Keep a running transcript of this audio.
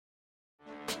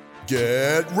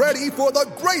Get ready for the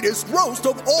greatest roast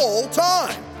of all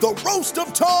time, the Roast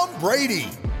of Tom Brady,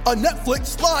 a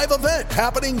Netflix live event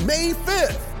happening May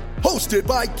 5th. Hosted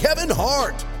by Kevin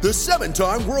Hart, the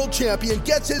 7-time world champion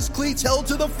gets his cleats held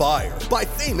to the fire by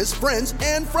famous friends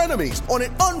and frenemies on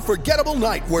an unforgettable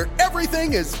night where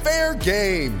everything is fair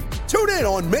game. Tune in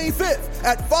on May 5th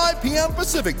at 5 p.m.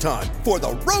 Pacific time for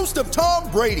the Roast of Tom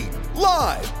Brady,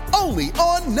 live only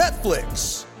on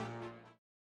Netflix.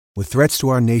 With threats to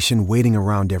our nation waiting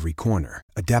around every corner,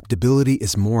 adaptability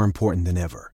is more important than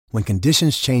ever. When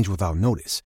conditions change without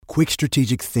notice, quick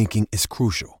strategic thinking is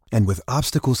crucial. And with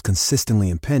obstacles consistently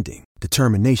impending,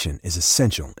 determination is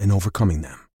essential in overcoming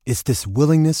them. It's this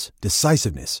willingness,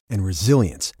 decisiveness, and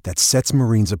resilience that sets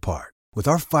Marines apart. With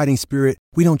our fighting spirit,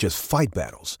 we don't just fight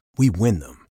battles, we win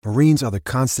them. Marines are the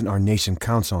constant our nation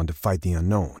counts on to fight the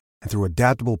unknown. And through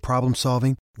adaptable problem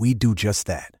solving, we do just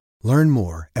that. Learn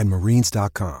more at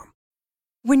marines.com.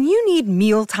 When you need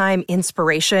mealtime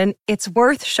inspiration, it's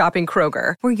worth shopping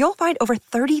Kroger, where you'll find over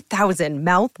 30,000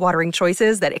 mouth-watering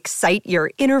choices that excite your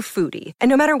inner foodie. And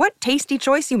no matter what tasty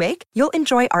choice you make, you'll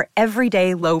enjoy our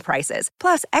everyday low prices,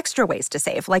 plus extra ways to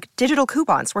save, like digital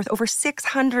coupons worth over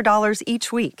 $600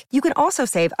 each week. You can also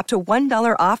save up to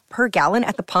 $1 off per gallon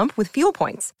at the pump with fuel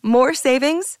points. More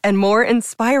savings and more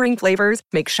inspiring flavors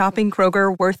make shopping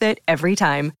Kroger worth it every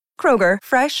time. Kroger,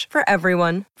 fresh for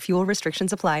everyone. Fuel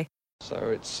restrictions apply. So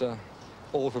it's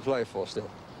all for play for still?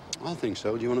 I think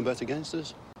so. Do you want to bet against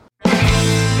us?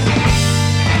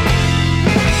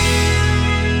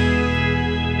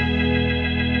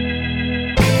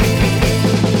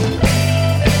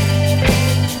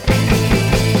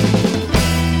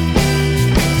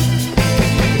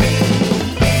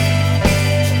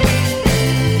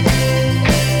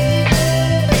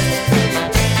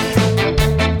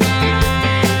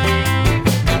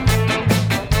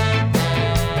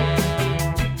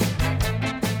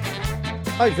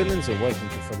 Hi villains, and welcome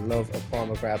to For the Love of Paul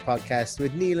McGrath podcast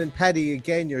with Neil and Paddy,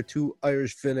 again your two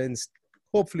Irish villains.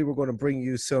 Hopefully we're going to bring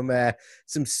you some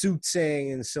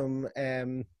soothsaying and some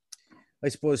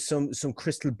some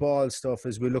crystal ball stuff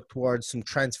as we look towards some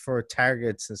transfer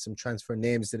targets and some transfer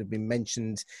names that have been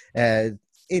mentioned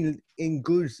in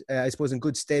good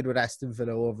stead with Aston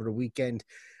Villa over the weekend.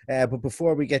 But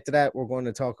before we get to that, we're going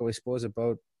to talk, I suppose,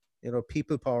 about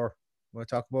people power. We'll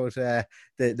talk about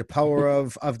the power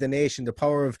of the nation, the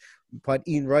power of what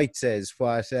Ian Wright says,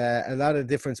 what a lot of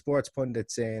different sports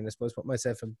pundits say, and I suppose what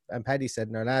myself and Paddy said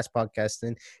in our last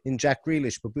podcast in Jack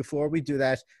Grealish. But before we do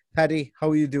that, Paddy, how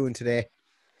are you doing today?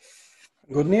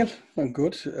 Good, Neil. I'm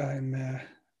good.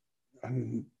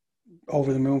 I'm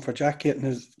over the moon for Jack getting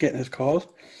his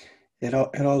call. It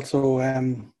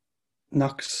also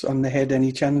knocks on the head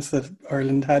any chance that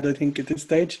Ireland had, I think, at this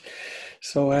stage.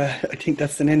 So I think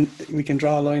that's an end. We can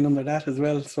draw a line under that as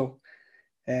well. So,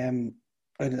 as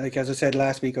I said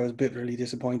last week, I was bitterly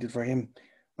disappointed for him.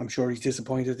 I'm sure he's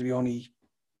disappointed to be only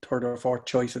third or fourth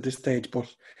choice at this stage. But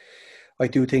I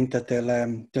do think that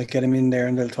they'll get him in there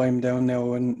and they'll tie him down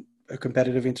now in a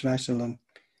competitive international. And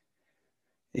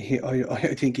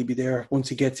I think he'll be there once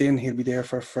he gets in. He'll be there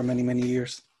for many, many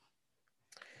years.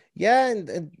 Yeah,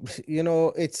 and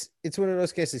it's one of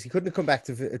those cases. He couldn't have come back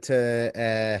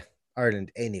to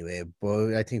Ireland anyway,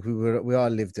 but I think we all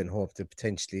lived in hope that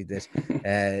potentially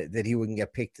that he wouldn't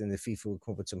get picked and the FIFA would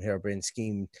come up with some harebrained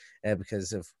scheme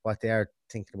because of what they are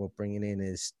thinking about bringing in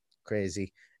is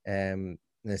crazy. And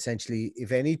essentially,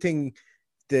 if anything,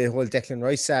 the whole Declan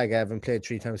Rice saga, having played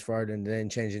 3 times for Ireland and then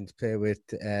changing to play with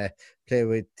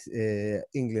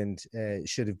England,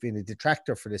 should have been a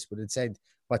detractor for this. But instead,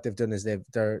 what they've done is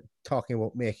they're talking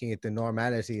about making it the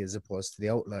normality as opposed to the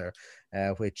outlier,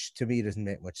 which to me doesn't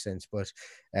make much sense. But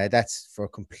that's for a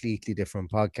completely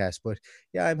different podcast. But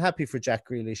yeah, I'm happy for Jack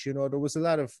Grealish. There was a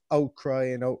lot of outcry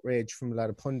and outrage from a lot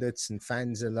of pundits and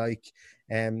fans alike.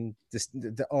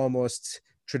 The almost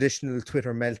traditional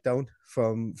Twitter meltdown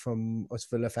from us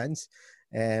Villa fans.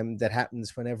 That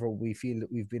happens whenever we feel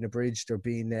that we've been abridged or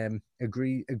been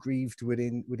aggrieved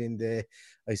within the,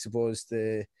 I suppose,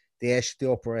 the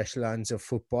upper echelons of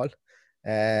football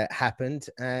happened,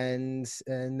 and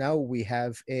now we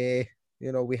have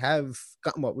we have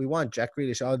gotten what we want. Jack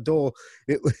Grealish, although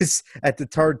it was at the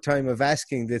third time of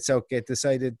asking that Southgate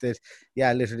decided that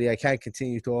literally I can't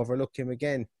continue to overlook him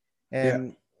again.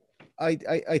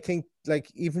 I think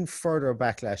even further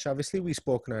backlash. Obviously, we've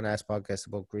spoken on our last podcast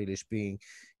about Grealish being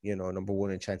number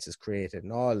one in chances created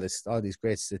and all these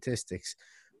great statistics.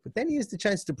 But then he has the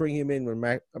chance to bring him in when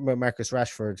Marcus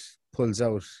Rashford pulls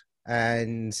out,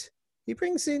 and he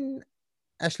brings in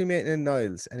Ashley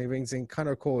Maitland-Niles and he brings in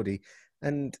Connor Cody,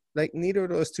 and neither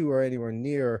of those two are anywhere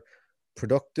near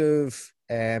productive,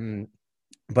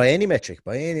 by any metric,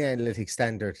 by any analytic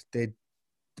standard,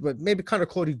 but maybe Conor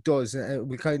Cody does.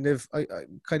 We'll kind of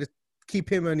keep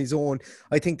him on his own.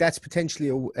 I think that's potentially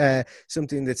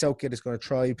something that Southgate is going to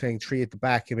try, playing three at the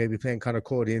back and maybe playing Conor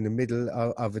Cody in the middle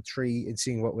of a three and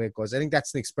seeing what way it goes. I think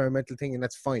that's an experimental thing, and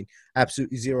that's fine.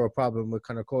 Absolutely zero problem with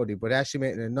Conor Cody. But Ashley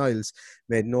Maitland-Niles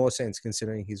made no sense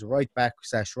considering he's a right back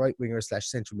 / right winger /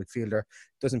 central midfielder.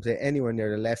 Doesn't play anywhere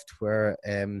near the left where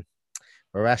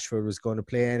Rashford was going to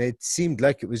play, and it seemed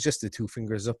like it was just the two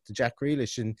fingers up to Jack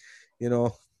Grealish, and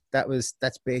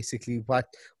that's basically what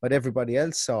everybody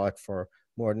else saw it for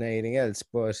more than anything else.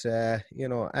 But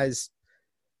as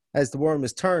the worm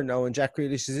is turned now and Jack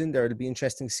Grealish is in there, it'll be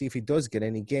interesting to see if he does get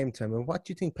any game time. And what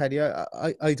do you think, Paddy?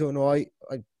 I don't know. I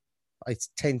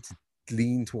tend to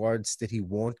lean towards that he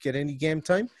won't get any game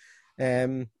time,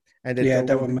 and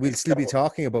we'll still be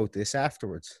talking about this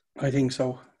afterwards. I think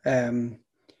so.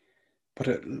 But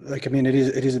it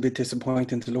is a bit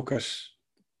disappointing to look at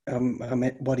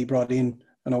what he brought in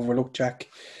and overlooked Jack.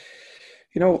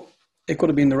 It could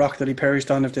have been the rock that he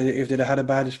perished on if they'd had a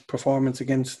bad performance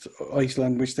against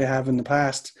Iceland, which they have in the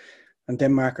past, and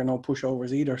Denmark are no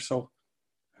pushovers either. So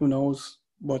who knows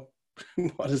what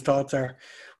his thoughts are.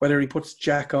 Whether he puts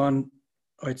Jack on,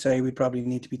 I'd say we probably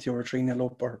need to be 2 or 3-0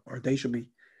 up, or they should be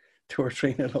 2 or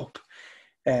 3-0 up.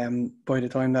 By the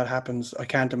time that happens, I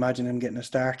can't imagine him getting a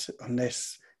start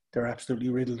unless they're absolutely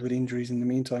riddled with injuries in the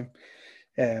meantime.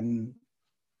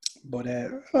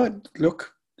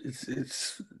 Look,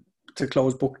 it's a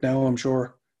closed book now. I'm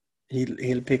sure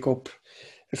he'll pick up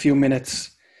a few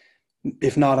minutes,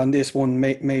 if not on this one,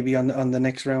 maybe on the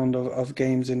next round of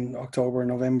games in October,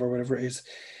 November, whatever it is.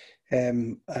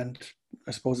 And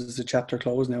I suppose it's a chapter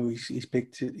closed now. He's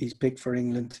picked for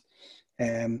England.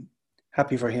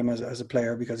 Happy for him as a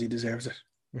player because he deserves it.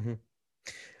 Mm-hmm.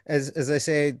 As I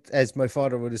say, as my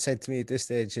father would have said to me at this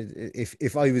stage,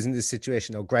 if I was in this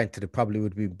situation, now granted it probably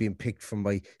would be being picked from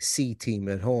my C team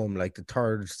at home, like the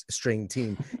third string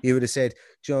team, he would have said,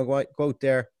 go out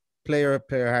there, play your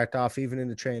heart off, even in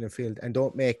the training field, and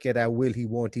don't make it a will he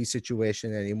won't he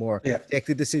situation anymore. Yeah. Take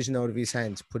the decision out of his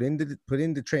hands. Put in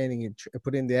the training,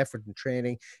 put in the effort in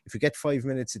training. If you get 5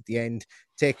 minutes at the end,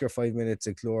 take your 5 minutes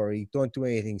of glory. Don't do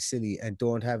anything silly, and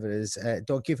don't have it as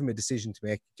don't give him a decision to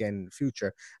make again in the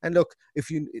future. And look,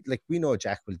 we know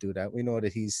Jack will do that. We know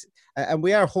that he's and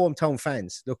we are hometown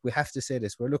fans. Look, we have to say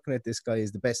this. We're looking at this guy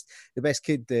as the best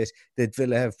kid that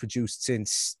Villa have produced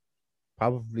since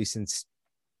probably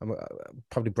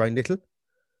Brian Little,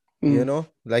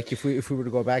 if we were to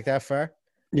go back that far.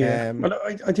 Yeah,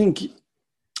 I think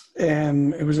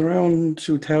it was around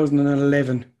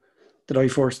 2011 that I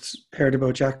first heard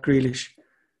about Jack Grealish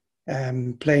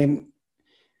playing.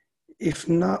 If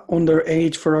not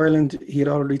underage for Ireland, he had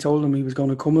already told him he was going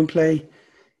to come and play.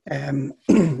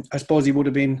 I suppose he would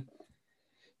have been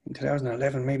in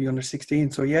 2011, maybe under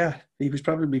 16. So yeah, he was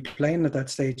probably playing at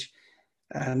that stage.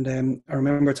 And I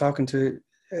remember talking to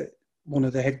one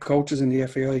of the head coaches in the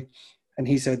FAI, and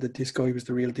he said that this guy was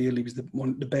the real deal. He was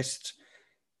the best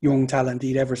young talent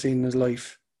he'd ever seen in his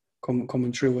life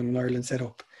coming through in an Ireland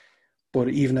setup. But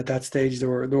even at that stage, they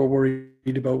were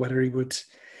worried about whether he would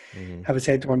have his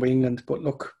head turned by England. But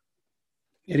look,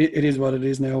 it is what it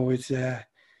is now. It's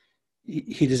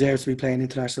he deserves to be playing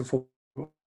international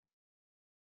football.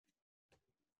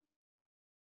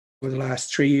 For the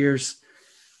last 3 years,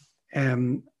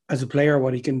 as a player,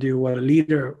 what he can do, what a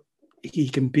leader he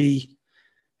can be,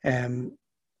 and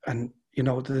the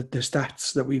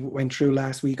stats that we went through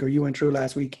last week, or you went through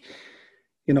last week,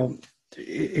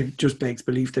 it just begs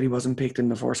belief that he wasn't picked in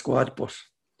the first squad, but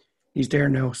he's there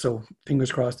now, so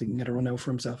fingers crossed he can get a run out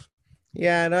for himself.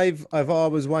 Yeah, and I've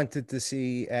always wanted to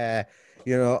see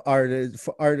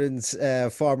Ireland's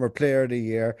former player of the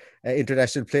year,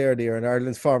 international player of the year, and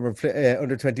Ireland's former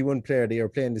under-21 player of the year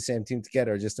playing the same team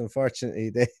together. Just unfortunately,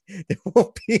 they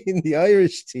won't be in the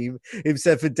Irish team.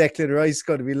 Himself and Declan Rice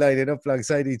going to be lining up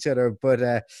alongside each other.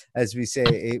 But as we say,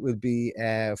 it will be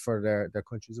for their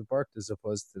countries of birth as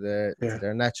opposed to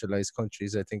their naturalised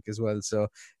countries, I think, as well. So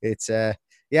it's good.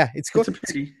 It's a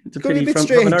pity. It's a pity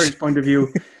from an Irish point of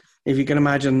view. If you can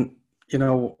imagine,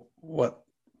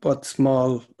 what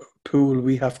small pool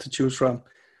we have to choose from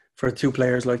for two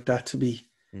players like that to be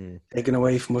taken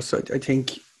away from us. I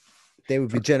think they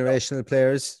would be generational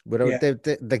players.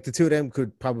 The two of them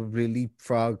could probably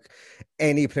leapfrog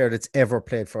any player that's ever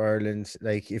played for Ireland,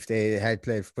 like if they had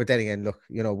played. But then again, look,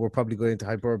 we're probably going into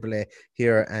hyperbole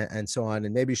here and so on,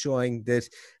 and maybe showing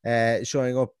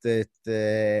up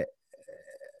the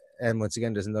and once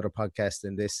again, there's another podcast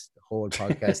in this whole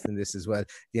podcast in this as well,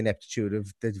 the ineptitude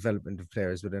of the development of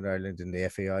players within Ireland and the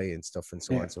FAI and stuff and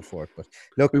so on and so forth. But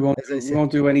look, we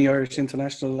won't do any Irish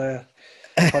international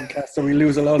podcast, so we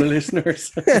lose a lot of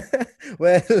listeners.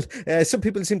 Well, some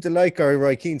people seem to like our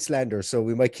Roy Keane slander, so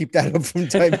we might keep that up from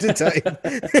time to time.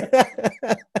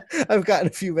 I've gotten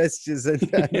a few messages on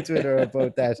Twitter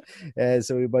about that,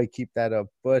 so we might keep that up.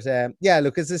 But yeah,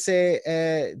 look, as I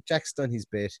say, Jack's done his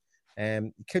bit.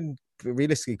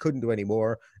 Realistically couldn't do any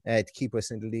more to keep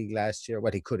us in the league last year.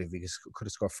 Well, he could have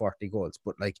scored 40 goals,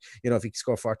 but like, you know, if he could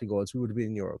score 40 goals, we would have been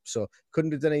in Europe. So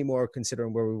couldn't have done any more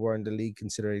considering where we were in the league,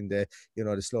 considering the, you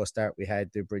know, the slow start we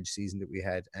had, the bridge season that we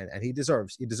had, and he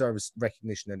deserves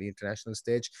recognition on the international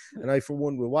stage. And I, for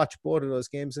one, will watch both of those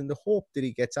games in the hope that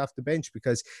he gets off the bench,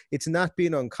 because it's not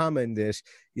been uncommon that,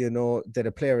 you know, that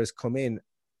a player has come in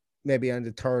maybe on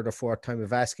the third or fourth time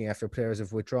of asking after players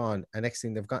have withdrawn, and next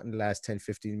thing they've gotten the last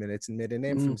 10-15 minutes and made a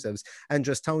name for themselves. And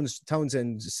just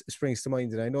Townsend springs to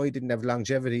mind, and I know he didn't have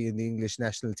longevity in the English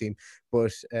national team,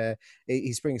 but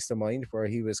he springs to mind where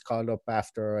he was called up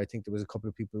after, I think there was a couple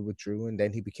of people withdrew, and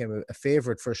then he became a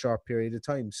favourite for a short period of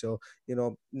time. So, you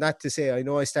know, not to say, I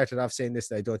know I started off saying this,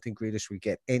 that I don't think Grealish will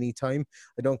get any time.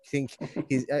 I don't think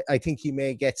I think he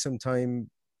may get some time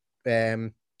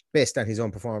based on his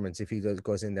own performance if he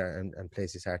goes in there and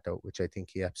plays his heart out, which I think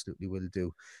he absolutely will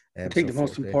do. I think the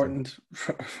most important,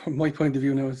 from my point of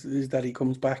view now, is that he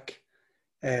comes back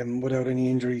without any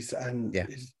injuries and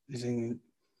is in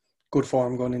good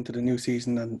form going into the new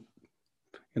season. And,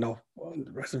 you know,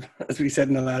 as we said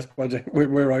in the last project,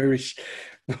 we're Irish.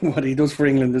 What he does for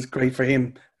England is great for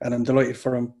him, and I'm delighted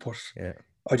for him. But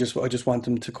I just want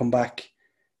him to come back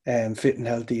fit and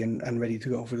healthy and ready to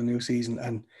go for the new season,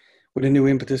 and with a new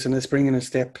impetus and a spring in a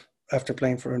step after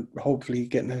playing for, hopefully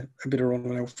getting a bit of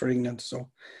run out for England. So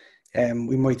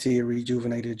we might see a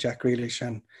rejuvenated Jack Grealish,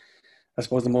 and I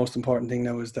suppose the most important thing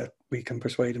now is that we can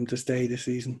persuade him to stay this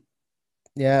season.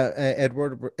 Yeah, Ed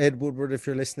Woodward, if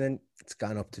you're listening, it's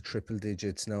gone up to triple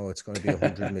digits now. It's going to be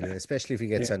 100 million, especially if he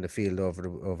gets on the field over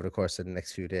the course of the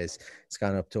next few days. It's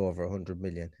gone up to over 100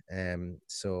 million.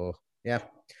 So, yeah.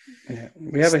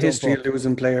 We have a history of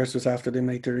losing players just after they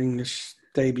make their English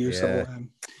debut, so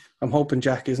I'm hoping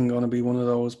Jack isn't going to be one of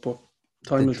those, but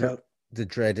time will tell. The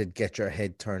dreaded get your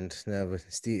head turned. Now,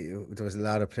 there was a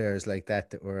lot of players like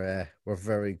that were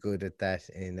very good at that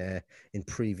in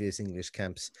previous English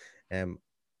camps.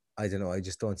 I don't know. I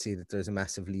just don't see that there's a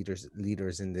massive leaders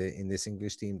in this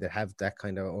English team that have that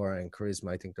kind of aura and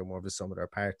charisma. I think they're more of the sum of their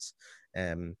parts.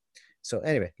 So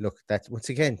anyway, look, that once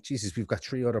again, Jesus, we've got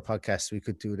 3 other podcasts we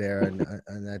could do there and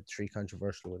add 3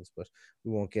 controversial ones, but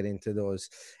we won't get into those.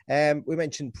 I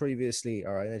mentioned previously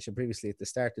at the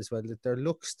start as well, that there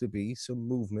looks to be some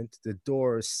movement. The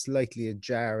door is slightly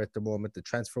ajar at the moment. The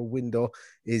transfer window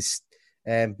is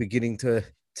beginning to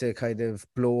kind of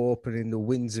blow open in the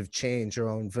winds of change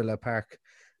around Villa Park.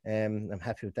 I'm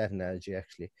happy with that analogy,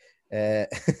 actually.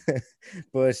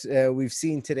 But we've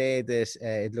seen today that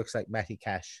it looks like Matty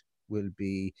Cash will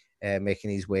be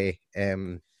making his way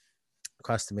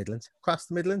across the Midlands. I'm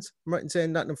right in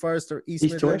saying Nottingham Forest or East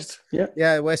Midlands? West,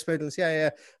 yeah, West Midlands,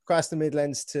 across the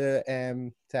Midlands to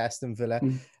Aston Villa.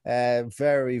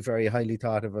 Very, very highly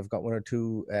thought of. I've got 1 or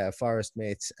 2 Forest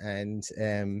mates, and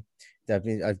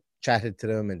I've chatted to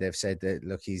them, and they've said that,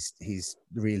 look, he's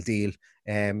the real deal.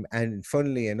 And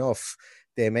funnily enough,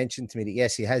 they mentioned to me that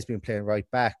yes, he has been playing right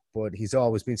back, but he's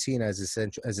always been seen as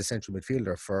a central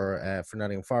midfielder for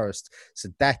Nottingham Forest. So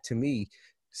that, to me,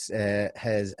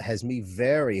 has me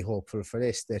very hopeful for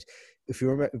this. That if you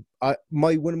remember,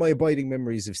 one of my abiding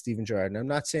memories of Steven Gerrard, and I'm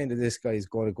not saying that this guy is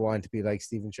going to go on to be like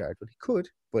Steven Gerrard, but he could.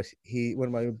 But one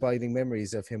of my abiding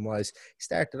memories of him was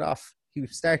he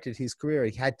started his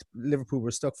career. Liverpool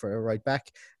were stuck for a right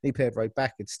back. He played right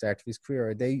back at the start of his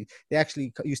career. They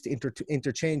actually used to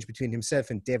interchange between himself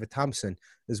and David Thompson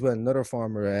as well, another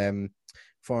former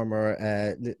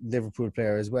Liverpool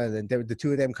player as well. And the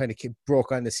 2 of them kind of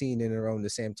broke on the scene in around the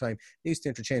same time. They used to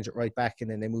interchange at right back, and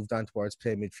then they moved on towards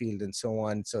playing midfield and so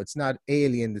on. So it's not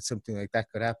alien that something like that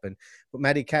could happen. But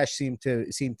Matty Cash seemed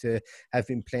to have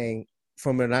been playing,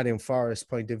 from an Nottingham Forest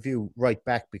point of view, right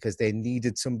back, because they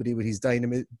needed somebody with his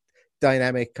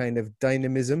dynamic kind of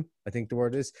dynamism, I think the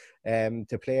word is,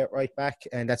 to play at right back.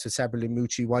 And that's what Sabri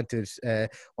Lamouchi wanted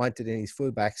in his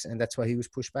fullbacks, and that's why he was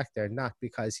pushed back there, not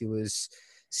because he was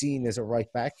seen as a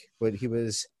right back, but he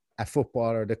was a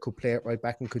footballer that could play at right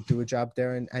back and could do a job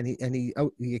there, and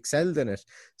he excelled in it.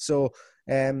 So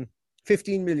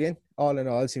 15 million, all in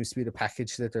all, seems to be the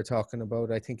package that they're talking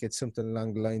about. I think it's something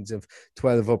along the lines of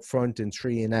 12 up front and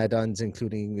 3 in add-ons,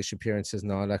 including English appearances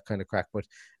and all that kind of crack. But,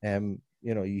 you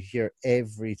know, you hear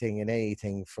everything and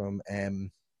anything from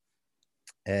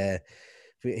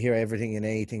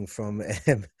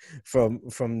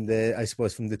from the, I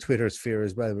suppose, from the Twitter sphere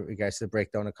as well with regards to the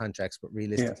breakdown of contracts. But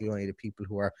realistically, only the people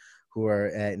who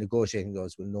are negotiating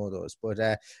those will know those. But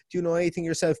do you know anything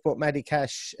yourself about Matty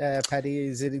Cash, Paddy?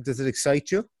 Does it excite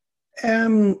you?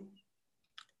 I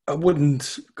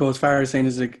wouldn't go as far as saying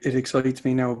it excites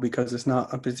me now, because it's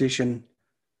not a position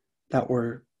that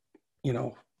we're, you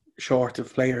know, short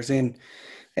of players in.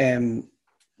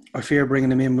 I fear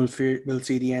bringing him in we'll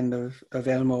see the end of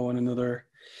Elmo and another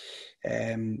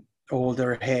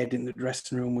older head in the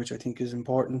dressing room, which I think is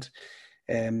important.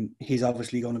 He's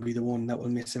obviously going to be the one that will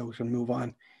miss out and move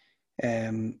on.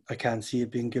 I can't see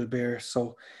it being Gilbert.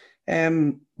 So,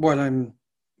 while I'm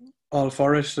all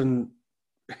for it, and,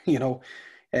 you know,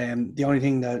 the only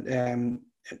thing that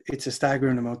it's a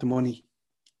staggering amount of money.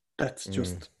 That's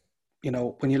just, you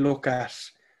know, when you look at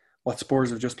what Spurs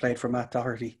have just played for Matt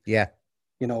Doherty. Yeah.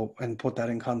 You know, and put that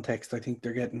in context, I think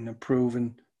they're getting a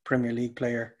proven Premier League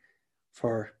player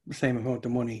for the same amount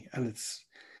of money, and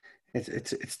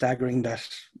it's staggering that,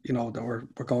 you know, that we're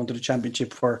going to the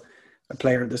Championship for a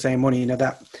player at the same money. You know,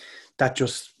 that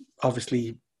just,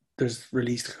 obviously there's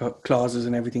release clauses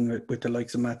and everything with the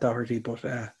likes of Matt Doherty, but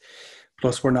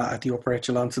plus we're not at the upper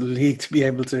echelons of the league to be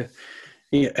able to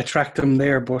attract them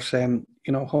there. But you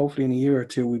know, hopefully in a year or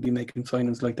two we'll be making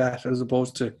signings like that, as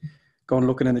opposed to going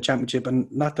looking in the Championship.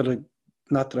 And not that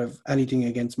I've anything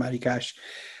against Matty Cash.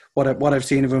 What I've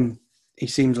seen of him, he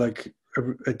seems like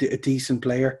a decent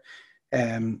player.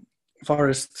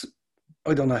 Forest,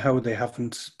 I don't know how they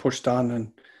haven't pushed on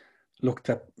and looked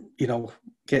at, you know,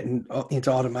 getting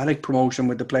into automatic promotion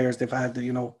with the players they've had,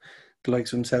 you know, the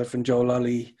likes of himself and Joe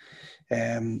Lolly,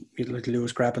 like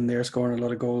Lewis Grabban there scoring a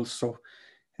lot of goals. So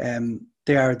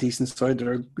they are a decent side.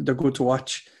 They're good to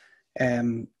watch.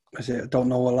 I don't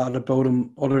know a lot about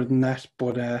them other than that,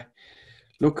 but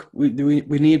look, we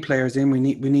need players in. We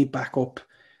need backup,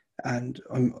 and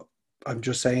I'm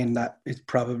just saying that it's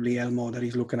probably Elmo that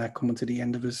he's looking at coming to the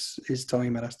end of his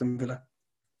time at Aston Villa.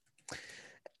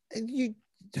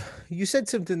 You said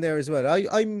something there as well.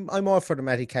 I'm all for the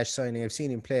Matty Cash signing. I've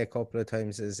seen him play a couple of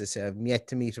times. As I say, I've yet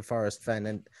to meet a Forest fan,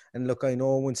 and look, I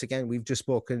know once again we've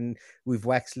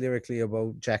waxed lyrically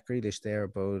about Jack Grealish there,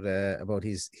 about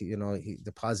his, you know,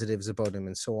 the positives about him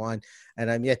and so on. And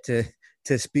I'm yet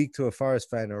to speak to a Forest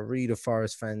fan or read a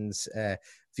Forest fan's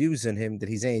views on him that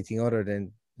he's anything other than,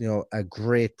 you know, a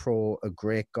great pro, a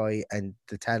great guy, and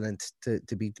the talent to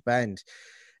beat the band.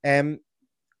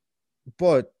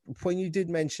 But when you did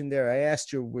mention there, I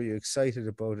asked you, were you excited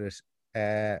about it?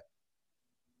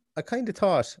 I kind of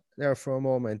thought there for a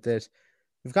moment that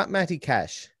we've got Matty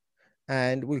Cash,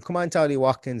 and we'll come on to Ollie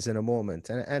Watkins in a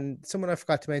moment. And someone I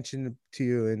forgot to mention to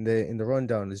you in the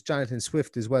rundown is Jonathan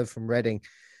Swift as well from Reading,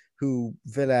 who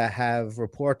Villa have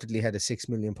reportedly had a £6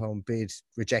 million bid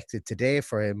rejected today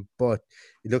for him, but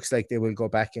it looks like they will go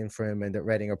back in for him, and that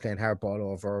Reading are playing hardball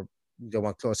over. They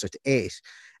want closer to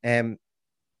 8.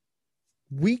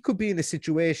 We could be in a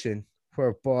situation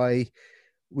whereby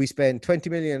we spend 20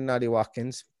 million on Ollie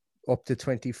Watkins up to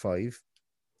 25,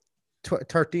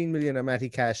 13 million on Matty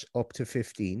Cash up to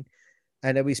 15,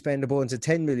 and then we spend the bones of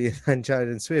 10 million on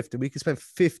Jonathan Swift, and we could spend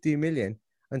 50 million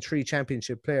on 3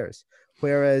 Championship players.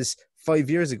 Whereas 5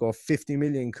 years ago, 50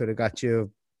 million could have got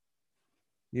you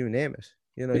name it.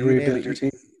 You know,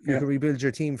 you could rebuild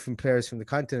your team from players from the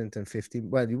continent in 50.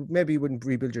 Well, you wouldn't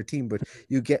rebuild your team, but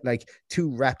you get like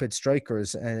 2 rapid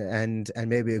strikers and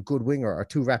maybe a good winger, or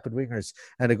 2 rapid wingers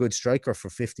and a good striker for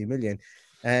 50 million.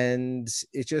 And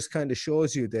it just kind of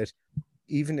shows you that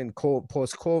even in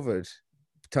post-COVID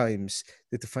times,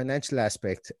 that the financial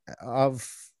aspect of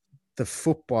the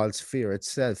football sphere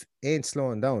itself ain't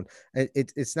slowing down.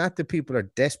 It's not that people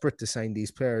are desperate to sign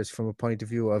these players from a point of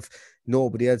view of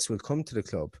nobody else will come to the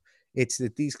club. It's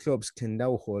that these clubs can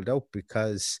now hold out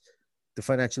because the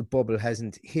financial bubble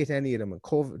hasn't hit any of them. And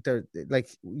COVID, they're like,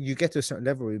 you get to a certain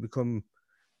level where you become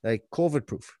like COVID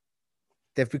proof.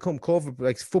 They've become COVID,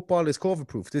 like football is COVID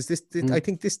proof. I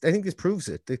think this proves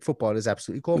it. That football is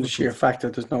absolutely COVID proof. The sheer fact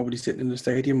that there's nobody sitting in the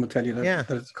stadium will tell you that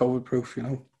it's COVID proof, you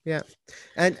know. Yeah,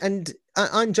 and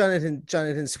on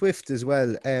Jonathan Swift as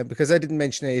well, because I didn't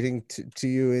mention anything to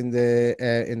you in the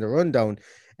rundown.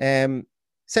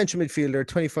 Central midfielder,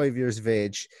 25 years of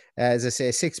age, as I say,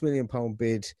 a £6 million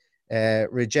bid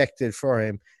rejected for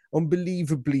him.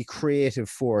 Unbelievably creative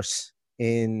force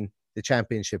in the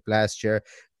Championship last year.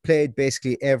 played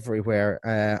basically everywhere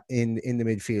in the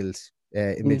midfield.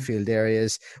 In midfield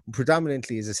areas,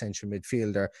 predominantly as a central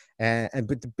midfielder.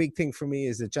 But the big thing for me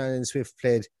is that Jonathan Swift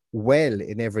played well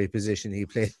in every position he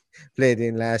played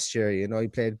in last year. You know, he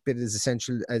played a bit as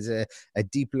a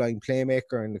deep line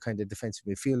playmaker in the kind of defensive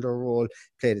midfielder role,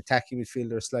 played attacking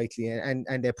midfielder slightly, and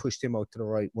they pushed him out to the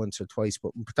right once or twice.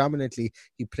 But predominantly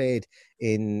he played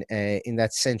in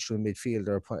that central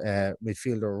midfielder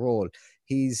role.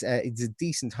 He's a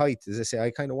decent height, as I say.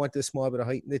 I kind of want a small bit of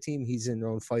height in the team. He's in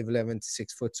around 5'11" to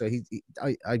 6 foot, so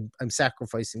I'm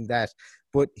sacrificing that.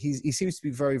 But he seems to be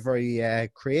very, very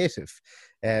creative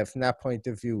from that point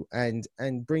of view, and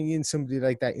bringing in somebody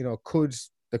like that, you know, could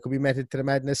be method to the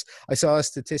madness. I saw a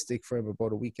statistic for him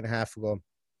about a week and a half ago,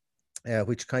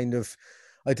 which kind of,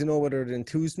 I don't know whether it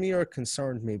enthused me or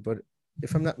concerned me, but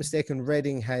if I'm not mistaken,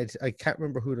 Reading I can't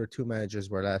remember who their two managers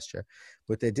were last year,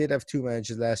 but they did have two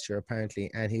managers last year apparently,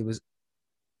 and he was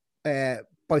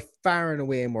by far and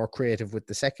away more creative with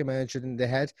the second manager than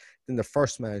the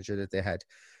first manager that they had.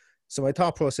 So my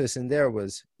thought process in there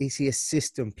was, is he a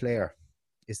system player?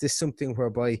 Is this something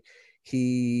whereby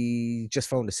he just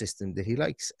found a system that he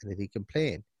likes and that he can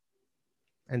play in?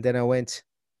 And then I went,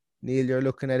 Neil, you're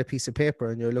looking at a piece of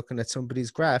paper and you're looking at somebody's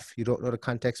graph. You don't know the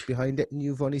context behind it, and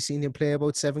you've only seen him play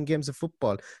about 7 games of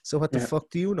football. So what the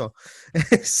fuck do you know?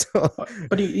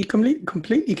 But he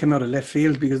completely came out of left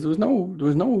field, because there was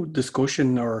no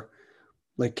discussion, or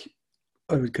like,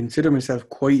 I would consider myself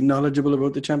quite knowledgeable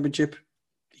about the championship.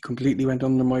 He completely went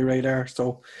under my radar.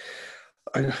 So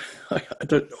I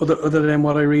other than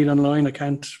what I read online, I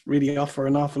can't really offer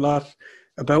an awful lot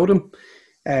about him.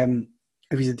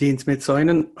 If he's a Dean Smith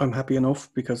signing, I'm happy enough,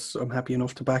 because I'm happy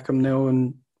enough to back him now,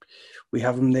 and we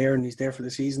have him there, and he's there for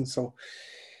the season. So,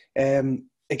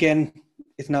 again,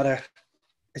 it's not a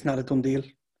done deal.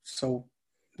 So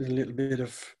there's a little bit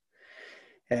of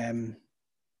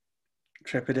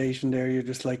trepidation there. You're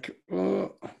just like,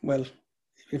 oh, well,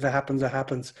 if it happens, it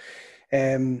happens.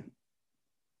 It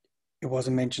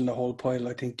wasn't mentioned the whole pile.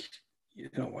 I think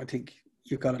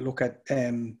you've got to look at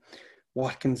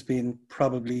Watkins being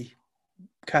probably.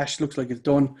 Cash looks like it's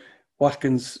done.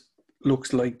 Watkins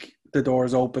looks like the door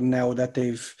is open now that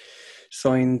they've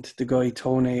signed the guy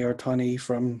Tony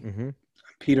from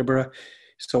Peterborough.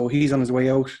 So he's on his way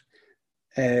out.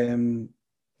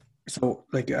 So,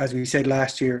 like, as we said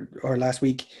last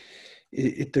week,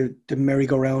 the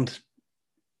merry-go-round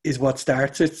is what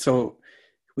starts it. So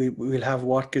we'll have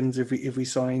Watkins if we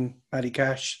sign Matty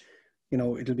Cash. You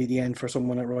know, it'll be the end for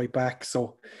someone at right back.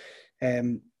 So,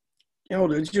 you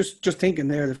know, just thinking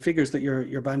there, the figures that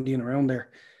you're bandying around there,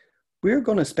 we're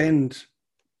going to spend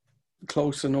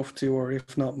close enough to, or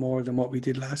if not more than what we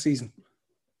did last season.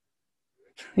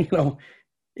 You know,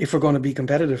 if we're going to be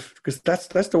competitive, because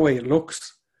that's the way it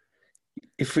looks.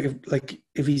 If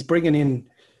he's bringing in,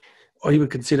 I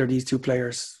would consider these two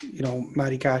players, you know,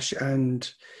 Matty Cash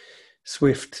and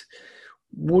Swift,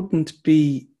 wouldn't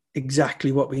be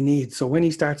exactly what we need. So when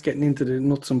he starts getting into the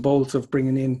nuts and bolts of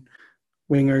bringing in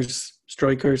wingers,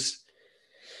 strikers,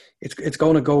 it's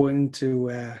going to go into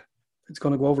it's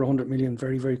going to go over 100 million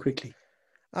very, very quickly.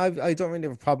 I don't really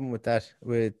have a problem with that,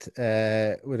 with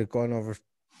it going over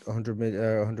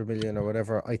 100 million or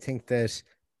whatever. I think that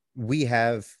we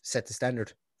have set the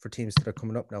standard for teams that are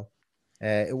coming up now.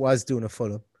 It was doing a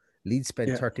Fulham. Leeds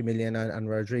spent 30 million on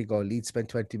Rodrigo. Leeds spent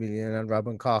 20 million on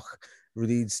Robin Koch.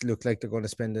 Leeds look like they're going to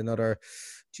spend another,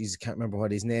 I can't remember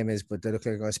what his name is, but they look like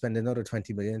they're going to spend another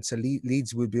 20 million. So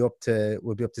Leeds will be up to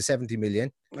 70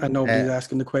 million. And nobody's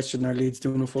asking the question, are Leeds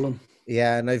doing a Fulham?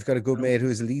 Yeah, and I've got a good mate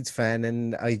who's a Leeds fan,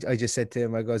 and I just said to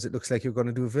him, I goes, it looks like you're going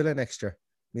to do a Villa next year.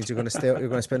 Means you're going to stay. You're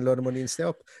going to spend a lot of money and stay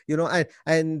up. You know,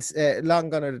 and long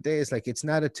gone are the days. Like, it's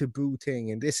not a taboo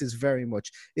thing, and this is very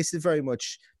much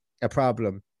a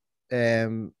problem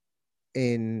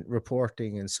in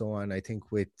reporting and so on. I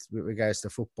think with regards to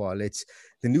football, it's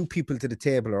the new people to the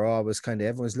table are always kind of,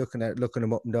 everyone's looking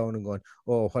them up and down and going,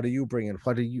 oh, what are you bringing?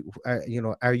 What are you?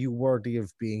 Are you worthy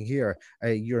of being here?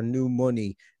 Your new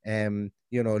money.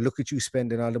 You know, look at you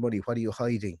spending all the money. What are you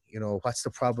hiding? You know, what's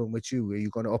the problem with you? Are you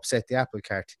going to upset the apple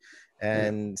cart?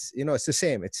 And you know, it's the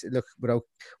same. It's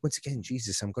once again,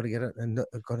 Jesus, I'm going to get it, and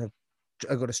I'm going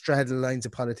to straddle lines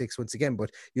of politics once again.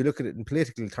 But you look at it in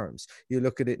political terms. You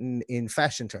look at it in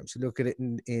fashion terms. You look at it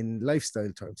in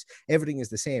lifestyle terms. Everything is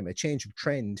the same. A change of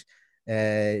trend.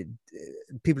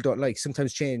 People don't like.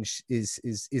 Sometimes change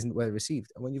isn't well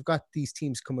received, and when you've got these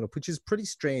teams coming up, which is pretty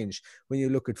strange when you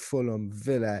look at Fulham,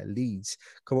 Villa, Leeds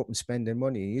come up and spending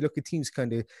money, you look at teams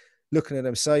kind of looking at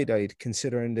them side-eyed,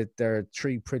 considering that they're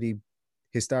three pretty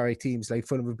historic teams. Like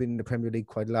Fulham have been in the Premier League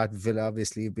quite a lot. Villa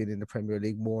obviously have been in the Premier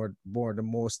League more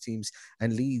than most teams,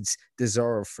 and Leeds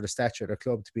deserve, for the stature of their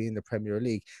club, to be in the Premier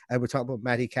League. And we're talking about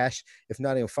Matty Cash. If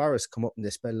Nottingham Forest come up in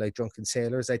this spell like drunken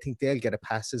sailors, I think they'll get a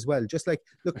pass as well. Just like,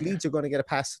 look, Leeds are going to get a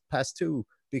pass too,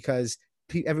 because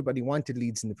everybody wanted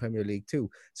Leeds in the Premier League too.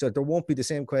 So there won't be the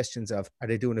same questions of, are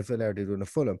they doing a Villa, are they doing a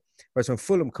Fulham? Whereas when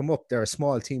Fulham come up, they're a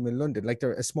small team in London. Like,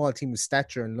 they're a small team of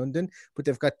stature in London, but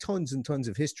they've got tons and tons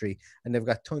of history, and they've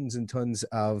got tons and tons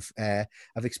of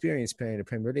experience playing in the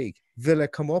Premier League. Villa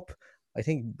come up. I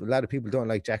think a lot of people don't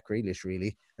like Jack Grealish,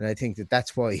 really, and I think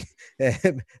that's why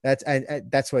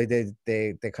that's why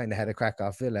they kind of had a crack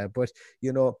off Villa. But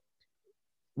you know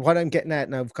what I'm getting at,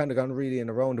 and I've kind of gone really in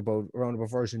a roundabout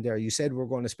version there. You said we're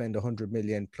going to spend 100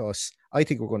 million plus. I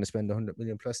think we're going to spend 100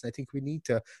 million plus, and I think we need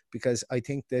to, because I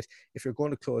think that if you're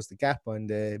going to close the gap on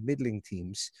the middling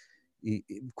teams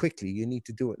quickly, you need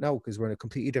to do it now, because we're in a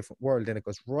completely different world. And it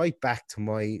goes right back to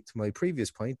my previous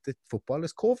point that football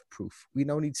is COVID proof. We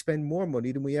now need to spend more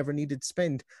money than we ever needed to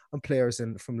spend on players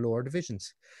from lower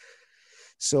divisions.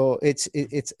 So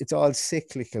it's all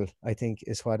cyclical, I think,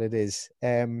 is what it is.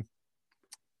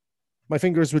 My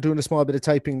fingers were doing a small bit of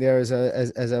typing there as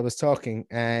I was talking,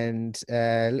 and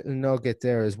a little nugget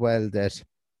there as well that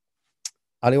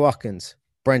Ollie Watkins,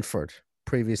 Brentford,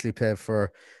 previously played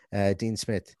for Dean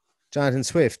Smith. Jonathan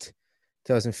Swift,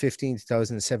 2015,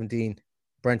 2017,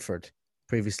 Brentford,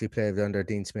 previously played under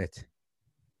Dean Smith.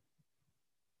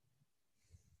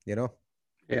 You know?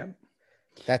 Yeah.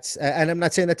 That's and I'm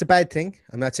not saying that's a bad thing.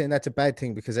 I'm not saying that's a bad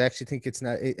thing, because I actually think it's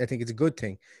not. I think it's a good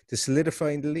thing to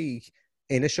solidifying the league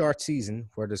in a short season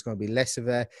where there's going to be less of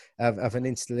an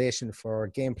installation for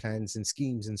game plans and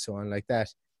schemes and so on like that.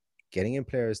 Getting in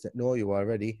players that know you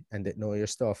already and that know your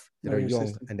stuff, that are young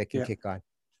system, and that can kick on.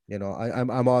 You know,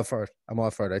 I'm all for it. I'm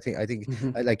all for it. I think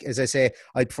like, as I say,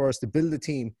 I'd prefer us to build a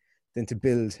team than to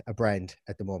build a brand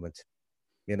at the moment.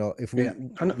 You know, if we,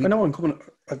 I know I'm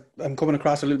coming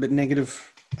across a little bit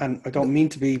negative, and I don't mean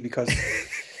to be, because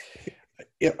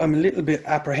I'm a little bit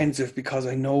apprehensive, because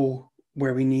I know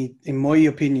where we need, in my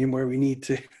opinion, where we need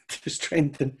to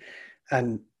strengthen,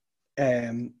 and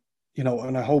you know,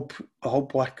 and I hope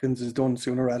Watkins is done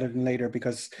sooner rather than later,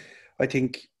 because I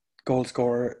think goal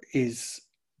scorer is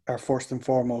our first and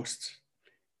foremost,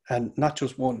 and not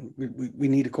just one. We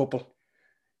need a couple.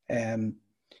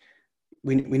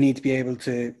 We need to be able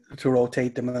to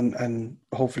rotate them, and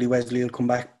hopefully Wesley will come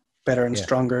back better and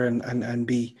stronger, and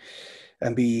be,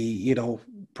 you know,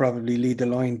 probably lead the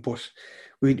line. But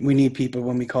we need people,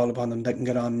 when we call upon them, that can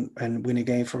get on and win a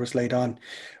game for us late on,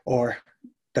 or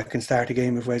that can start a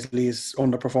game if Wesley is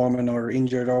underperforming or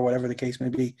injured or whatever the case may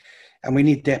be. And we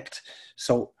need depth.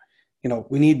 So, you know,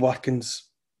 we need Watkins.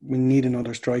 We need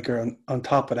another striker on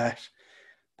top of that,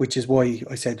 which is why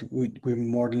I said we're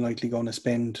more than likely going to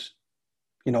spend,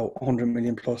 you know, 100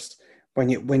 million plus, when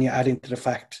you add into the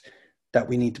fact that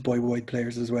we need to buy wide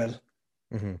players as well.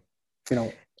 Mm-hmm. You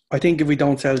know, I think if we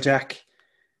don't sell Jack,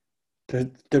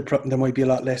 there might be a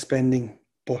lot less spending,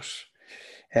 but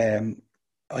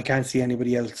I can't see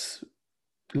anybody else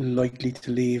likely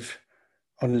to leave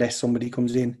unless somebody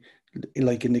comes in.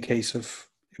 Like in the case of,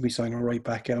 if we sign a right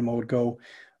back, Elmo would go.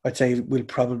 I'd say we'll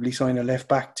probably sign a left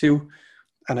back too,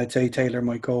 and I'd say Taylor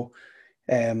might go.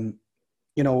 You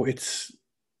know, it's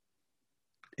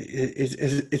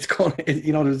going.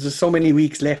 You know, there's just so many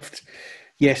weeks left.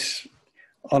 Yes,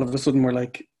 all of a sudden we're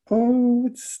like, oh,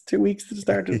 it's 2 weeks to the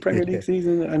start of the Premier League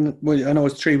season, and well, I know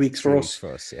it's 3 weeks for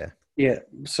us. Yeah.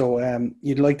 So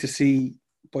you'd like to see,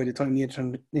 by the time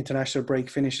the international break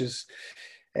finishes,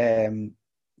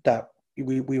 that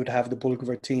we would have the bulk of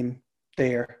our team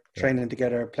there, training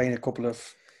together, playing a couple of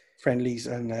friendlies,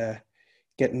 and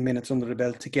getting minutes under the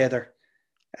belt together,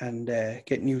 and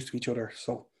getting used to each other.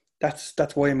 So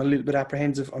that's why I'm a little bit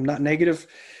apprehensive. I'm not negative.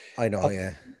 I know,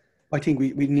 I think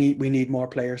we need more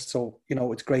players. So, you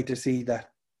know, it's great to see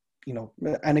that, you know,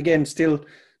 and again, still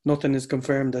nothing is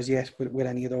confirmed as yet with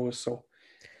any of those. So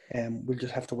we'll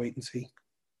just have to wait and see.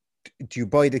 Do you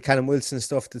buy the Callum Wilson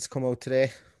stuff that's come out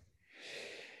today?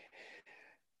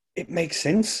 It makes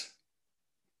sense.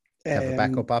 Have a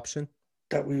backup option?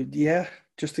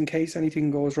 Just in case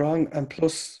anything goes wrong. And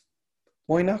plus,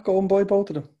 why not go and buy both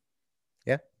of them?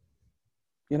 Yeah.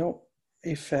 You know,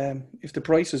 if the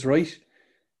price is right,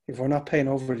 if we're not paying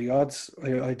over the odds,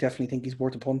 I definitely think he's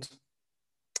worth a punt.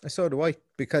 So do I,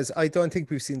 because I don't think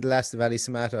we've seen the last of Ali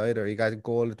Samata either. He got a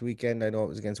goal at the weekend. I know it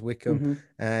was against Wickham. Mm-hmm.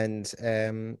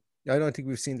 And I don't think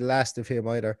we've seen the last of him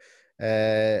either.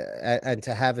 and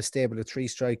to have a stable of 3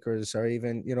 strikers, or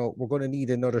even, we're going to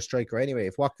need another striker anyway.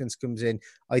 If Watkins comes in,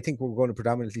 I think we're going to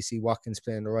predominantly see Watkins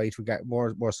playing the right. We got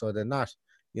more so than not,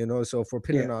 so if we're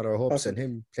pinning all our hopes on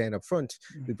him playing up front,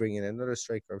 we bring in another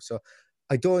striker. So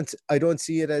I don't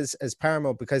see it as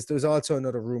paramount, because there's also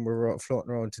another rumor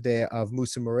floating around today of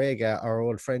Moussa Marega, our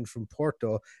old friend from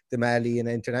Porto, the Malian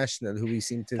international, who we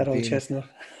seem to that old chestnut.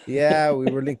 Yeah, we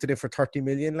were linked to him for 30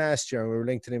 million last year, and we were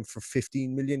linked to him for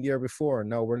 15 million the year before, and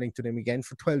now we're linked to him again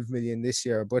for 12 million this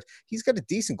year. But he's got a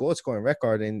decent goal scoring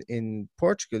record in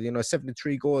Portugal.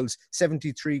 73 goals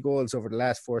over the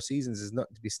last 4 seasons is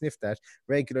nothing to be sniffed at.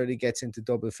 Regularly gets into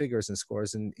double figures and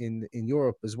scores in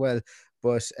Europe as well.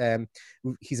 But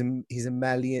he's a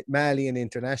Malian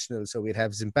international. So we'd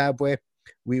have Zimbabwe,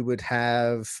 we would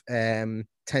have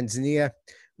Tanzania,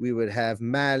 we would have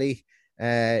Mali,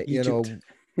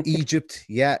 Egypt.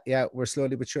 Yeah, we're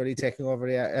slowly but surely taking over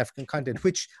the African continent,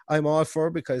 which I'm all for,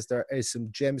 because there is some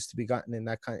gems to be gotten in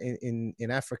that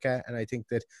in Africa. And I think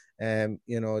that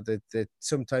that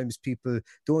sometimes people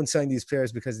don't sign these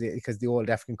players because the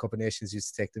old African Cup of Nations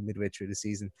used to take them midway through the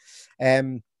season.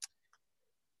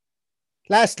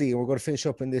 Lastly, we're going to finish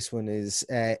up in this one, is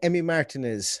Emi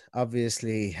Martinez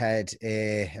obviously had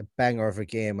a banger of a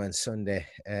game on Sunday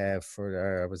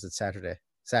was it Saturday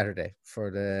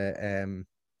for the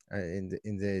in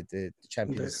the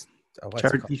Champions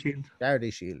Charity Shield.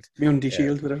 Charity Shield. Community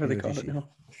Shield, whatever they call it now.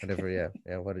 Whatever, yeah,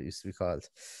 what it used to be called.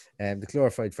 The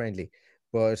glorified friendly.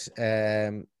 But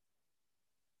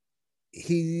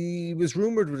he was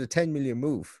rumoured with a 10 million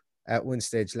move at one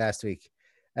stage last week.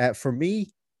 For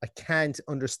me, I can't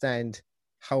understand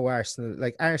how Arsenal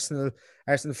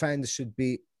fans should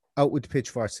be out with the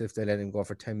pitchforks if they let him go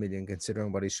for 10 million,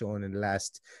 considering what he's shown in the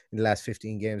last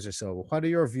 15 games or so. What are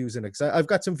your views on it? Because I've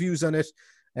got some views on it,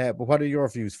 but what are your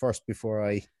views first before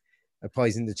I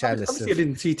poison the chalice? Obviously, I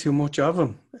didn't see too much of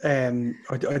him. I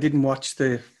didn't watch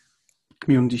the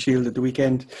Community Shield at the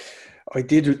weekend. I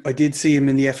did see him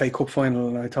in the FA Cup final,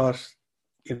 and I thought,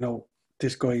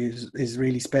 this guy is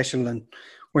really special, and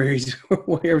where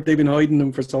have they been hiding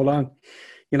him for so long?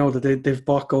 That they've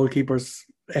bought goalkeepers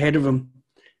ahead of him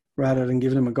rather than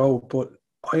giving him a go. But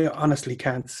I honestly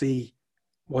can't see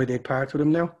why they'd part with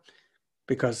him now,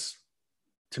 because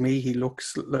to me he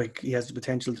looks like he has the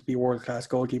potential to be a world-class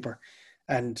goalkeeper.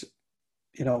 And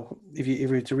if you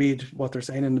were to read what they're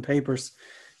saying in the papers,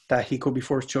 that he could be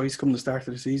first choice come the start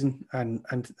of the season,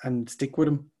 and stick with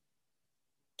him.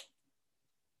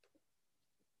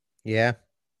 Yeah.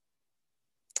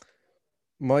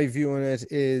 My view on it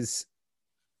is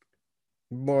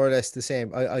more or less the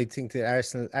same. I think that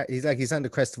Arsenal, he's on the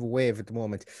crest of a wave at the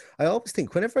moment. I always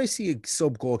think whenever I see a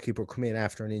sub goalkeeper come in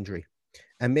after an injury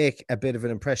and make a bit of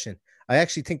an impression, I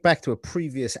actually think back to a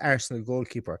previous Arsenal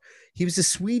goalkeeper. He was a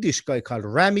Swedish guy called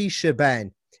Rami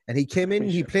Shaban, and he came in,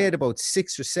 he played about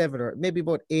 6 or 7 or maybe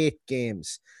about 8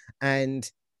 games and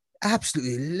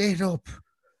absolutely lit up.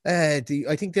 I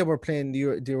think they were playing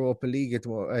the Europa League at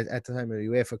the time of the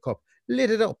UEFA Cup.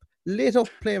 Lit up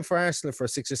playing for Arsenal for a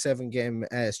 6 or 7 game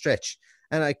stretch.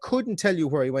 And I couldn't tell you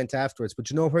where he went afterwards, but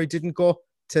you know where he didn't go?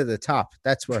 To the top.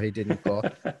 That's where he didn't go.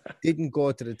 Didn't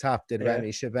go to the top, did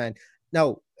Rami Shaban.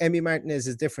 Now, Emi Martinez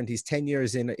is different. He's 10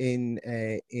 years in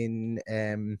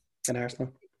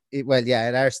Arsenal.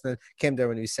 At Arsenal. Came there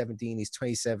when he was 17. He's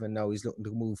 27 now. He's looking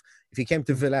to move. If he came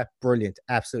to Villa, brilliant.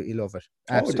 Absolutely love it.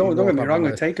 Don't get me wrong.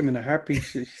 I'd take him in a heartbeat.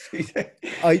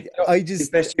 His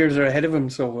best years are ahead of him,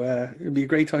 so it'd be a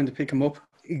great time to pick him up.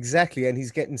 Exactly, and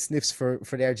he's getting sniffs for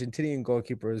the Argentinian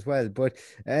goalkeeper as well. But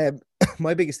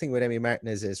my biggest thing with Emi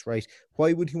Martinez is, right,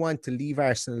 why would he want to leave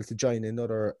Arsenal to join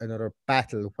another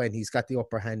battle when he's got the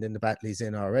upper hand in the battle he's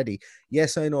in already?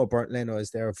 Yes, I know Bernd Leno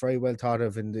is there, very well thought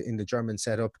of in the German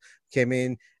setup. Came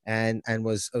in and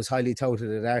was highly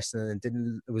touted at Arsenal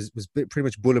and was pretty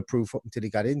much bulletproof up until he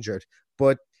got injured.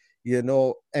 But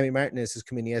Emi Martinez has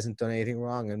come in, he hasn't done anything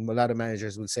wrong. And a lot of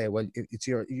managers will say, well,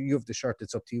 you have the shirt,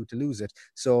 it's up to you to lose it.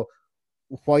 So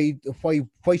why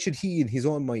should he, in his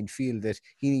own mind, feel that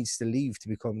he needs to leave to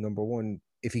become number one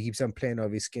if he keeps on playing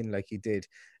off his skin like he did?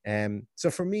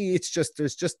 So for me,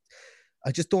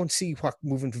 I just don't see what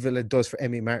moving to Villa does for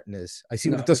Emi Martinez. I see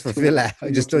what it does for Villa.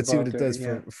 I just don't see what it does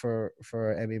for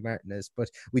Emi Martinez. But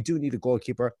we do need a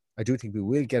goalkeeper. I do think we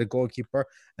will get a goalkeeper.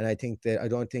 And I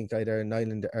don't think either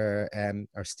Nyland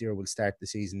or Steer will start the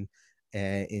season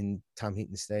in Tom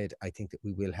Heaton's stead. I think that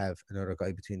we will have another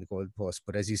guy between the goal posts.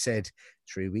 But as you said,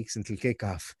 3 weeks until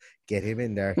kickoff. Get him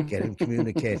in there, get him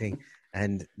communicating.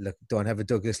 And look, don't have a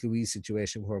Douglas Luiz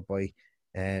situation whereby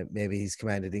Maybe his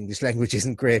commanded English language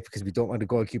isn't great because we don't want a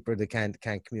goalkeeper that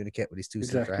can't communicate with his two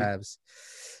centre halves.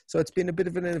 So it's been a bit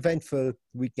of an eventful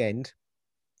weekend,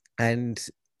 and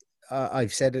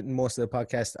I've said it in most of the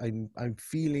podcast. I'm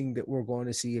feeling that we're going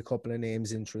to see a couple of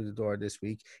names in through the door this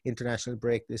week. International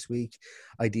break this week.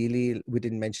 Ideally, we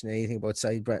didn't mention anything about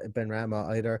Said Benrahma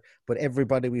either, but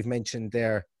everybody we've mentioned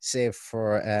there, save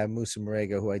for Moussa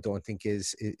Marega, who I don't think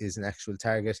is an actual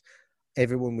target.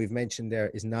 Everyone we've mentioned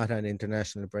there is not on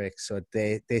international break, so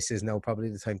this is now probably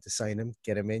the time to sign them,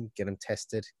 get them in, get them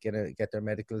tested, get their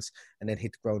medicals, and then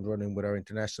hit the ground running with our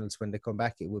internationals when they come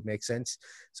back. It would make sense.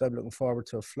 So I'm looking forward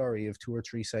to a flurry of 2 or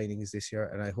 3 signings this year,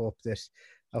 and I hope that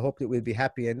we'll be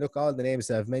happy. And look, all the names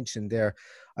that I've mentioned there,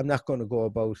 I'm not going to go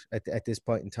about at this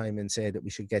point in time and say that we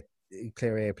should get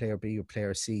player A, player B, or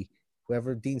player C.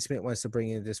 Whoever Dean Smith wants to bring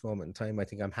in at this moment in time, I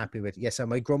think I'm happy with. Yes, I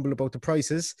might grumble about the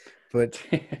prices, but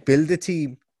build a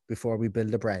team before we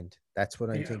build a brand. That's what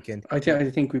I'm thinking. I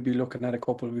think we'd be looking at a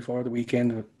couple before the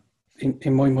weekend.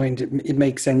 In my mind, it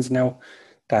makes sense now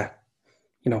that,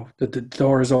 the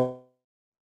door is open.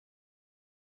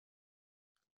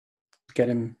 Get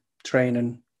him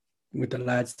training with the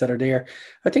lads that are there.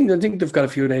 I think they've got a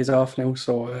few days off now,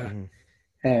 so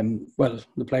well,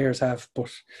 the players have, but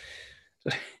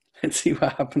let's see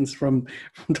what happens from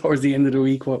towards the end of the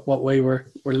week. What way we're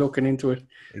looking into it.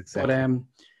 Exactly. But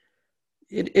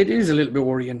it is a little bit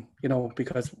worrying,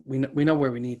 because we know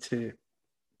where we need to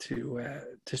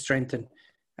strengthen,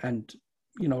 and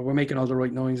we're making all the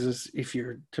right noises if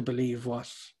you're to believe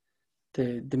what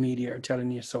the media are telling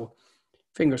you. So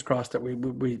fingers crossed that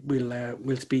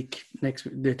we'll speak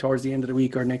towards the end of the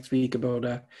week or next week about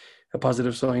a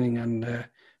positive signing, and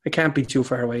it can't be too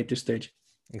far away at this stage.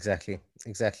 Exactly.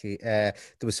 There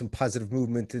was some positive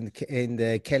movement in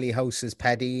the Kelly houses.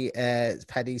 Paddy's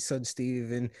son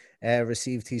Stephen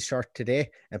received his shirt today,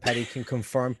 and Paddy can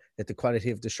confirm that the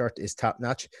quality of the shirt is top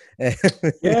notch.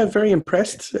 Yeah, very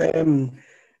impressed. It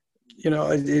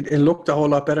looked a whole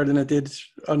lot better than it did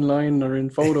online or in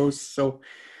photos. So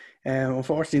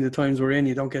unfortunately, the times we're in,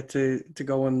 you don't get to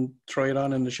go and try it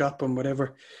on in the shop and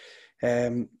whatever.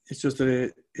 It's just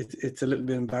it's a little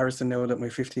bit embarrassing now that my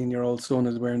 15-year-old son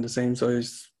is wearing the same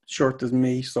size shirt as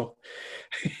me. So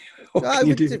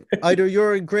either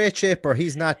you're in great shape or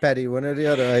he's not, Paddy. One or the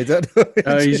other. I don't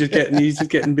know. He's just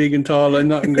getting big and tall. I'm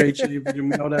not in great shape, but you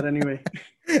know that anyway.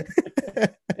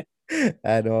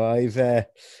 I know.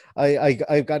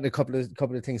 I've gotten a couple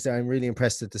of things there. I'm really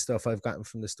impressed with the stuff I've gotten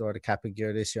from the store, the Kappa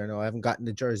gear this year. No, I haven't gotten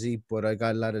the jersey, but I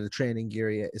got a lot of the training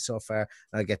gear so far.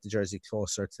 I'll get the jersey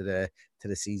closer to the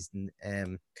season.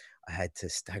 I had to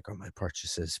stagger my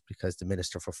purchases because the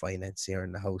Minister for Finance here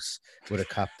in the house would have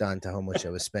copped on to how much I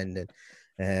was spending.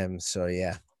 Always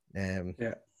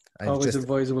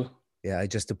advisable. Yeah, I've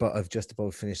just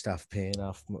about finished off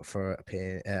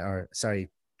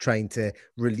trying to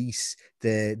release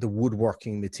the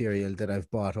woodworking material that I've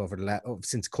bought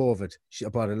since COVID. I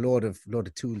bought a load of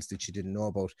tools that she didn't know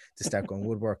about to start going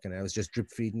woodworking. I was just drip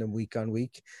feeding them week on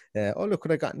week. Oh, look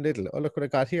what I got in Lidl. Oh, look what I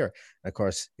got here. And of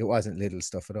course, it wasn't Lidl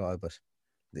stuff at all, but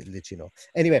little.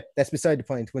 Anyway, that's beside the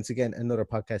point. Once again, another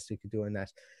podcast we could do on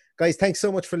that. Guys, thanks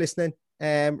so much for listening.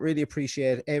 Really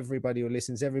appreciate everybody who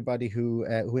listens, everybody who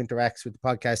interacts with the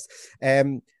podcast.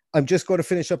 I'm just going to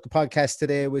finish up the podcast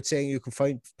today with saying you can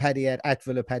find Paddy at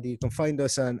Villa Paddy. You can find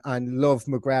us on Love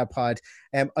McGrath Pod.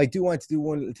 I do want to do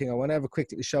one little thing. I want to have a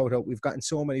quick little shout out. We've gotten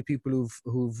so many people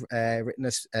who've written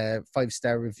us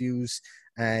 5-star reviews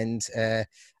and the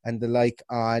like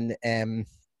on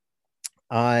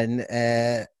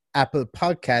Apple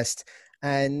Podcast.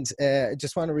 And I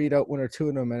just want to read out 1 or 2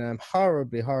 of them, and I'm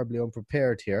horribly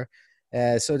unprepared here.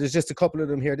 So there's just a couple of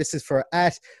them here. This is for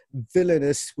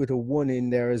 @Villainous with a 1 in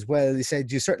there as well. He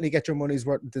said, you certainly get your money's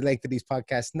worth with the length of these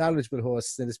podcasts, knowledgeable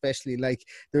hosts, and especially like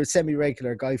the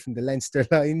semi-regular guy from the Leinster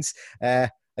Lines. I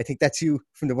think that's you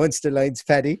from the Munster Lines,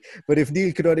 Paddy. But if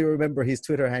Neil could only remember his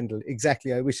Twitter handle.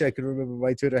 Exactly. I wish I could remember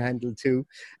my Twitter handle too.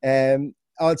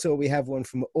 Also, we have one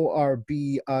from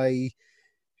ORBI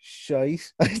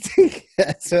Shite, I think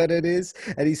that's what it is.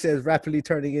 And he says, rapidly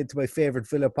turning into my favorite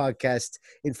Villa podcast.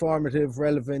 Informative,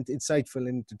 relevant, insightful,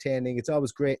 and entertaining. It's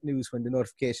always great news when the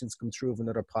notifications come through of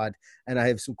another pod. And I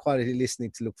have some quality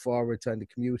listening to look forward to on the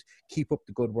commute. Keep up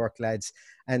the good work, lads.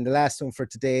 And the last one for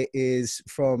today is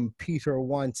from Peter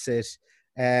Wants It.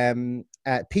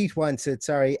 Pete Wants It,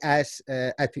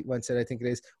 at Pete Wants It, I think it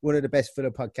is. One of the best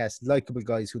Villa podcasts, likeable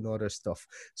guys who know their stuff.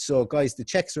 So guys, the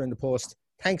checks are in the post.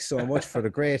 thanks so much for the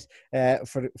great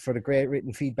for the great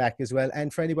written feedback as well.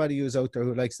 And for anybody who's out there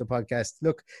who likes the podcast,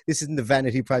 look, this isn't the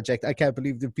vanity project. I can't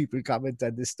believe the people comment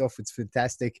on this stuff. It's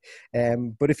fantastic.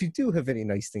 But if you do have any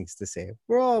nice things to say,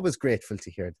 we're always grateful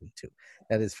to hear them too.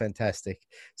 That is fantastic.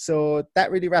 So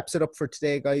that really wraps it up for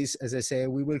today, guys. As I say,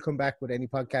 we will come back with any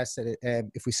podcasts that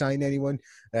if we sign anyone,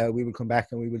 we will come back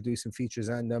and we will do some features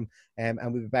on them. And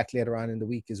we'll be back later on in the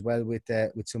week as well with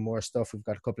some more stuff. We've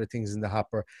got a couple of things in the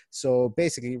hopper. So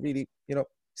basically, really,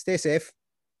 stay safe,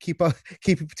 keep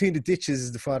it between the ditches,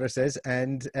 as the father says,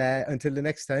 and until the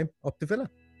next time, up the Villa.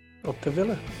 Up the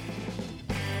Villa.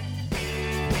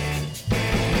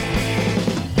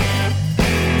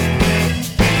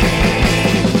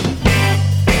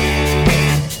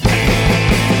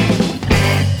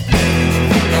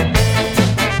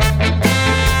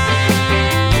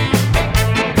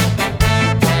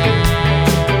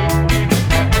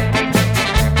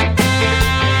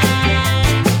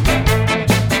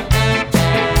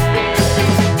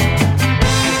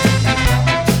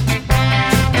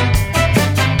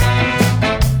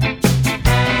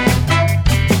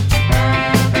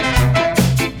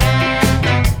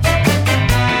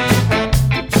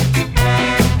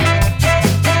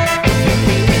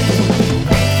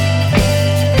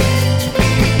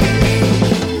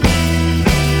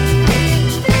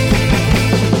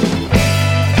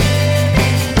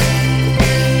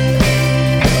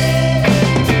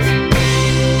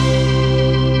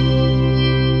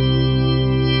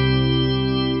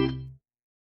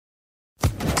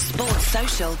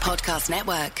 Podcast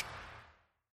Network.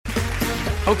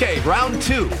 Okay, round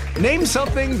 2. Name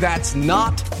something that's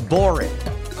not boring.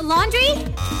 A laundry?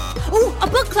 Ooh, a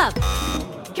book club.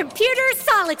 Computer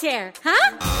solitaire,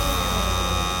 huh?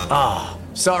 Ah,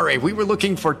 sorry, we were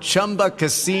looking for Chumba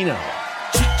Casino.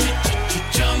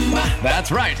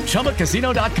 That's right,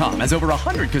 ChumbaCasino.com has over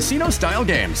 100 casino-style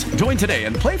games. Join today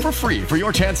and play for free for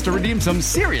your chance to redeem some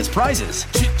serious prizes.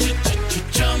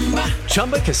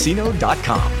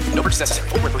 ChumbaCasino.com. No purchase necessary.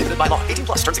 Void where prohibited by law. 18+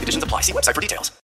 terms and conditions apply. See website for details.